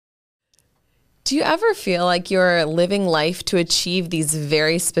Do you ever feel like you're living life to achieve these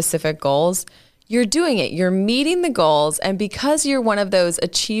very specific goals? You're doing it, you're meeting the goals, and because you're one of those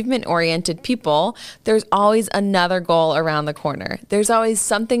achievement-oriented people, there's always another goal around the corner. There's always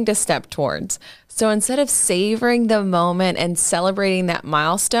something to step towards. So instead of savoring the moment and celebrating that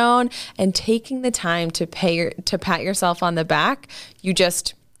milestone and taking the time to pat yourself on the back, you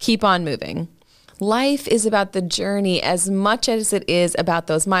just keep on moving. Life is about the journey as much as it is about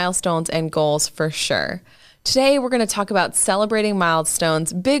those milestones and goals for sure. Today, we're going to talk about celebrating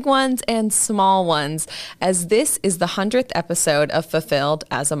milestones, big ones and small ones, as this is the 100th episode of Fulfilled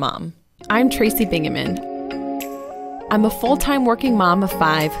as a Mom. I'm Tracy Bingaman. I'm a full-time working mom of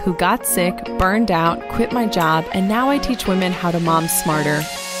 5 who got sick, burned out, quit my job, and now I teach women how to mom smarter,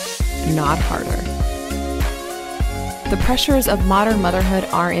 not harder. The pressures of modern motherhood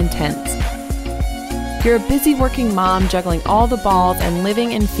are intense. You're a busy working mom juggling all the balls and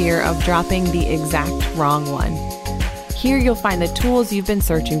living in fear of dropping the exact wrong one. Here you'll find the tools you've been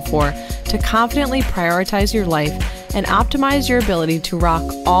searching for to confidently prioritize your life and optimize your ability to rock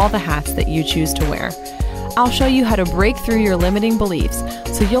all the hats that you choose to wear. I'll show you how to break through your limiting beliefs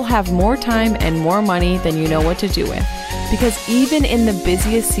so you'll have more time and more money than you know what to do with. Because even in the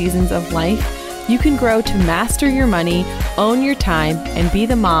busiest seasons of life, you can grow to master your money, own your time, and be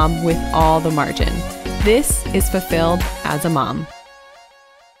the mom with all the margin. This is Fulfilled as a Mom.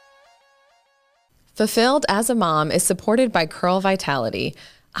 Fulfilled as a Mom is supported by Curl Vitality.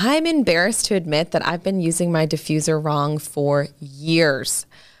 I'm embarrassed to admit that I've been using my diffuser wrong for years.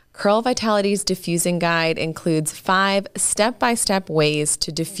 Curl Vitality's diffusing guide includes 5 step-by-step ways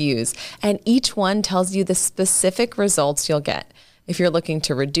to diffuse, and each one tells you the specific results you'll get. If you're looking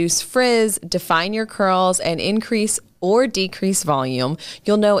to reduce frizz, define your curls, and increase or decrease volume,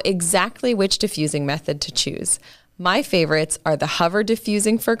 you'll know exactly which diffusing method to choose. My favorites are the hover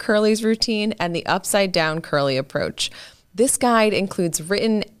diffusing for curlies routine and the upside down curly approach. This guide includes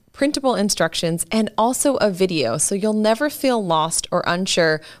written printable instructions and also a video, so you'll never feel lost or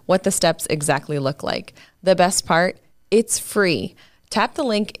unsure what the steps exactly look like. The best part, it's free. Tap the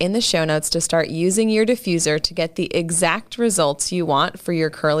link in the show notes to start using your diffuser to get the exact results you want for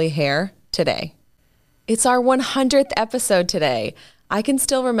your curly hair today. It's our 100th episode today. I can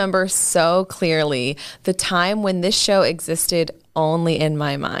still remember so clearly the time when this show existed only in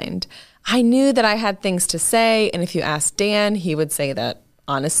my mind. I knew that I had things to say, and if you asked Dan, he would say that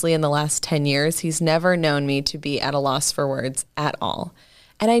honestly, in the last 10 years, he's never known me to be at a loss for words at all.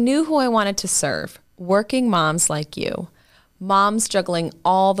 And I knew who I wanted to serve, working moms like you. Moms juggling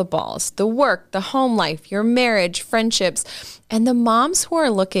all the balls, the work, the home life, your marriage, friendships, and the moms who are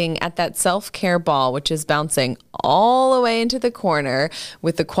looking at that self-care ball, which is bouncing all the way into the corner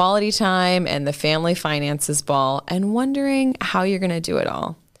with the quality time and the family finances ball and wondering how you're going to do it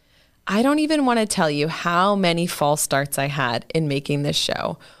all. I don't even want to tell you how many false starts I had in making this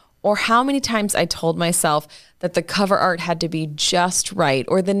show, or how many times I told myself that the cover art had to be just right,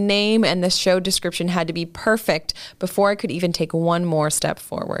 or the name and the show description had to be perfect before I could even take one more step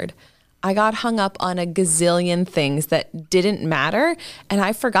forward. I got hung up on a gazillion things that didn't matter, and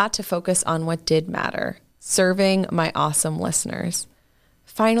I forgot to focus on what did matter, serving my awesome listeners.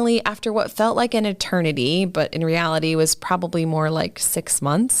 Finally, after what felt like an eternity, but in reality was probably more like 6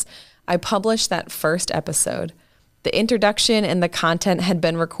 months, I published that first episode. The introduction and the content had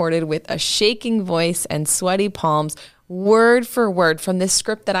been recorded with a shaking voice and sweaty palms, word for word from this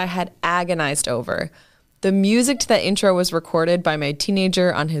script that I had agonized over. The music to that intro was recorded by my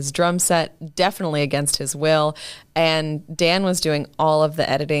teenager on his drum set, definitely against his will, and Dan was doing all of the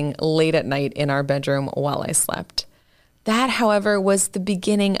editing late at night in our bedroom while I slept. That, however, was the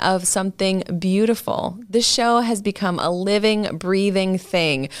beginning of something beautiful. This show has become a living, breathing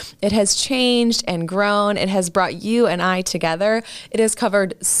thing. It has changed and grown. It has brought you and I together. It has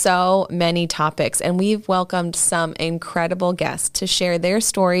covered so many topics, and we've welcomed some incredible guests to share their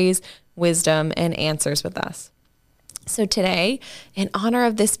stories, wisdom, and answers with us. So today, in honor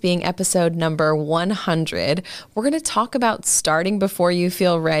of this being episode number 100, we're going to talk about starting before you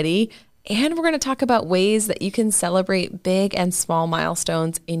feel ready. And we're going to talk about ways that you can celebrate big and small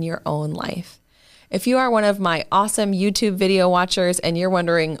milestones in your own life. If you are one of my awesome YouTube video watchers and you're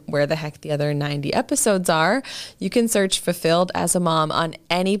wondering where the heck the other 90 episodes are, you can search Fulfilled as a Mom on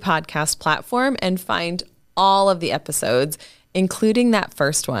any podcast platform and find all of the episodes, including that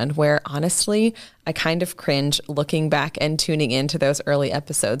first one where honestly, I kind of cringe looking back and tuning into those early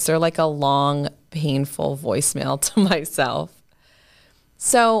episodes. They're like a long, painful voicemail to myself.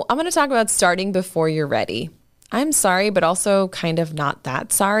 So I'm going to talk about starting before you're ready. I'm sorry, but also kind of not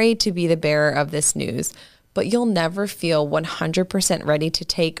that sorry to be the bearer of this news, but you'll never feel 100% ready to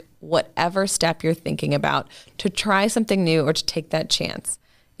take whatever step you're thinking about, to try something new or to take that chance.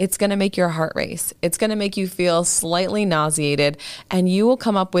 It's going to make your heart race. It's going to make you feel slightly nauseated, and you will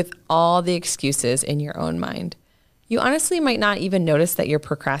come up with all the excuses in your own mind. You honestly might not even notice that you're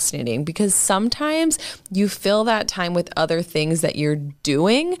procrastinating, because sometimes you fill that time with other things that you're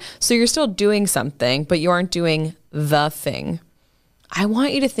doing. So you're still doing something, but you aren't doing the thing. I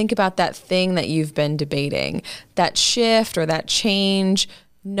want you to think about that thing that you've been debating, that shift or that change.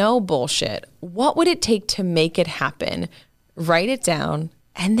 No bullshit. What would it take to make it happen? Write it down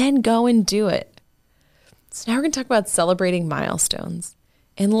and then go and do it. So now we're going to talk about celebrating milestones.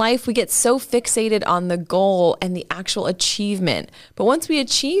 In life, we get so fixated on the goal and the actual achievement. But once we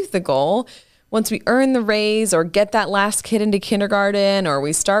achieve the goal, once we earn the raise or get that last kid into kindergarten, or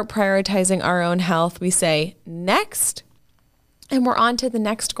we start prioritizing our own health, we say, next, and we're on to the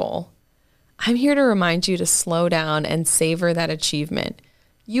next goal. I'm here to remind you to slow down and savor that achievement.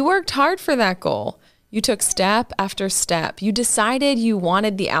 You worked hard for that goal. You took step after step. You decided you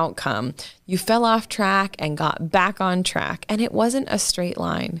wanted the outcome. You fell off track and got back on track, and it wasn't a straight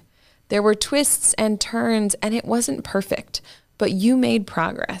line. There were twists and turns, and it wasn't perfect, but you made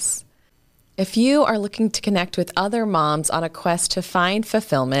progress. If you are looking to connect with other moms on a quest to find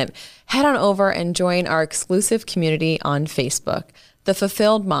fulfillment, head on over and join our exclusive community on Facebook, the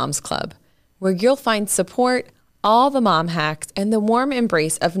Fulfilled Moms Club, where you'll find support, all the mom hacks, and the warm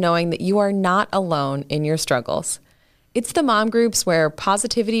embrace of knowing that you are not alone in your struggles. It's the mom groups where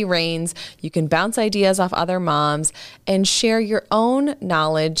positivity reigns. You can bounce ideas off other moms and share your own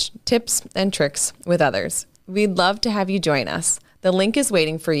knowledge, tips, and tricks with others. We'd love to have you join us. The link is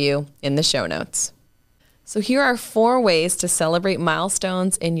waiting for you in the show notes. So here are 4 ways to celebrate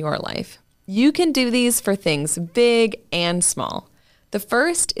milestones in your life. You can do these for things big and small. The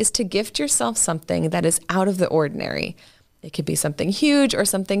first is to gift yourself something that is out of the ordinary. It could be something huge or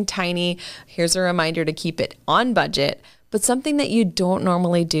something tiny. Here's a reminder to keep it on budget, but something that you don't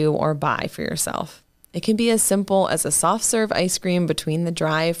normally do or buy for yourself. It can be as simple as a soft serve ice cream between the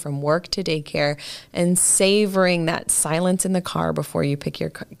drive from work to daycare and savoring that silence in the car before you pick your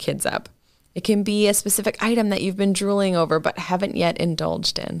kids up. It can be a specific item that you've been drooling over but haven't yet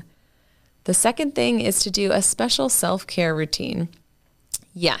indulged in. The second thing is to do a special self-care routine.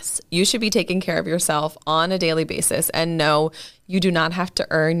 Yes, you should be taking care of yourself on a daily basis, and no, you do not have to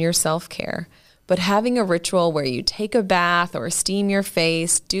earn your self-care. But having a ritual where you take a bath or steam your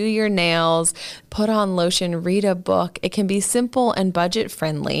face, do your nails, put on lotion, read a book, it can be simple and budget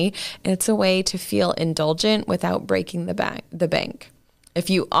friendly, and it's a way to feel indulgent without breaking the bank. If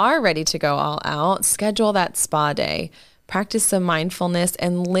you are ready to go all out, schedule that spa day. Practice some mindfulness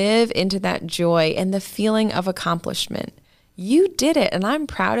and live into that joy and the feeling of accomplishment. You did it, and I'm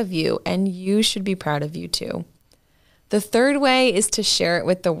proud of you, and you should be proud of you too. The third way is to share it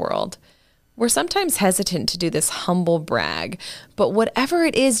with the world. We're sometimes hesitant to do this humble brag, but whatever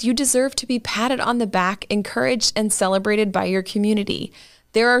it is, you deserve to be patted on the back, encouraged, and celebrated by your community.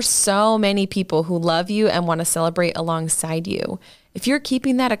 There are so many people who love you and want to celebrate alongside you. If you're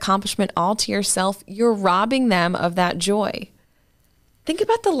keeping that accomplishment all to yourself, you're robbing them of that joy. Think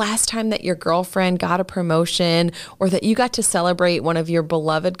about the last time that your girlfriend got a promotion or that you got to celebrate one of your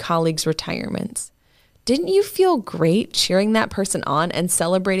beloved colleagues' retirements. Didn't you feel great cheering that person on and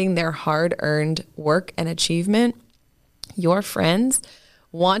celebrating their hard-earned work and achievement? Your friends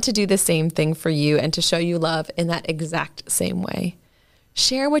want to do the same thing for you and to show you love in that exact same way.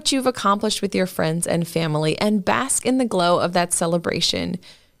 Share what you've accomplished with your friends and family and bask in the glow of that celebration.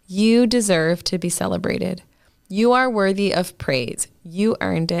 You deserve to be celebrated. You are worthy of praise. You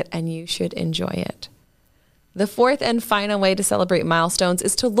earned it, and you should enjoy it. The fourth and final way to celebrate milestones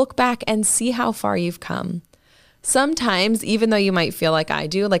is to look back and see how far you've come. Sometimes, even though you might feel like I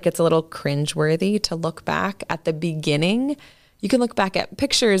do, like it's a little cringeworthy to look back at the beginning, you can look back at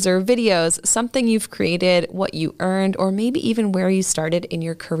pictures or videos, something you've created, what you earned, or maybe even where you started in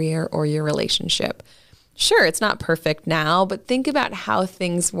your career or your relationship. Sure, it's not perfect now, but think about how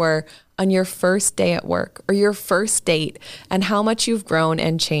things were on your first day at work or your first date and how much you've grown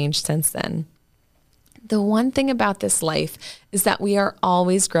and changed since then. The one thing about this life is that we are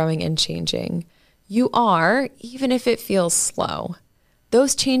always growing and changing. You are, even if it feels slow.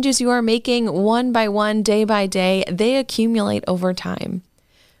 Those changes you are making one by one, day by day, they accumulate over time.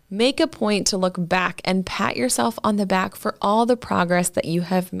 Make a point to look back and pat yourself on the back for all the progress that you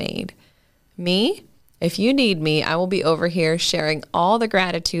have made. Me? If you need me, I will be over here sharing all the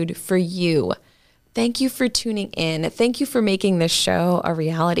gratitude for you. Thank you for tuning in. Thank you for making this show a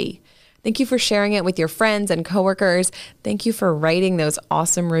reality. Thank you for sharing it with your friends and coworkers. Thank you for writing those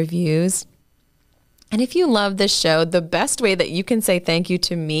awesome reviews. And if you love this show, the best way that you can say thank you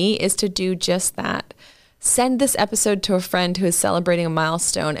to me is to do just that. Send this episode to a friend who is celebrating a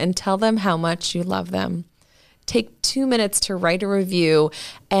milestone and tell them how much you love them. Take 2 minutes to write a review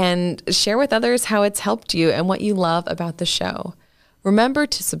and share with others how it's helped you and what you love about the show. Remember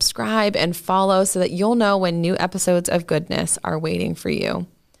to subscribe and follow so that you'll know when new episodes of goodness are waiting for you.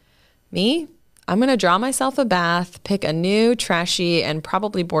 Me? I'm going to draw myself a bath, pick a new, trashy, and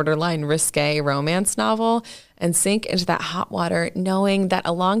probably borderline risque romance novel, and sink into that hot water, knowing that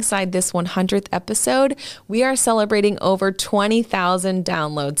alongside this 100th episode, we are celebrating over 20,000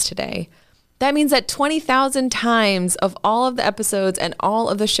 downloads today. That means that 20,000 times of all of the episodes and all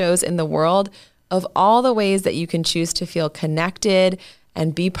of the shows in the world, of all the ways that you can choose to feel connected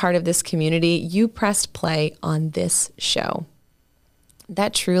and be part of this community, you pressed play on this show.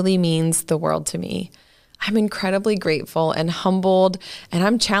 That truly means the world to me. I'm incredibly grateful and humbled, and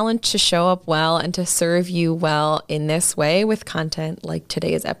I'm challenged to show up well and to serve you well in this way with content like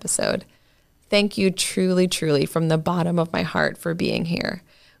today's episode. Thank you truly, truly from the bottom of my heart for being here.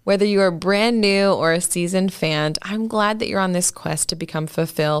 Whether you are brand new or a seasoned fan, I'm glad that you're on this quest to become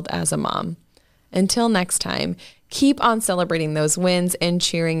fulfilled as a mom. Until next time, keep on celebrating those wins and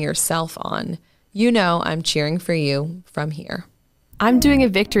cheering yourself on. You know I'm cheering for you from here. I'm doing a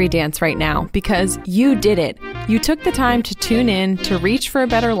victory dance right now because you did it. You took the time to tune in, to reach for a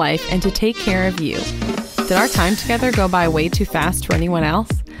better life, and to take care of you. Did our time together go by way too fast for anyone else?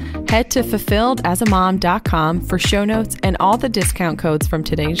 Head to fulfilledasAmom.com for show notes and all the discount codes from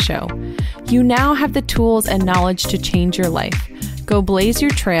today's show. You now have the tools and knowledge to change your life. Go blaze your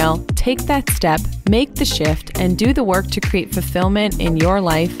trail, take that step, make the shift, and do the work to create fulfillment in your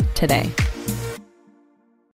life today.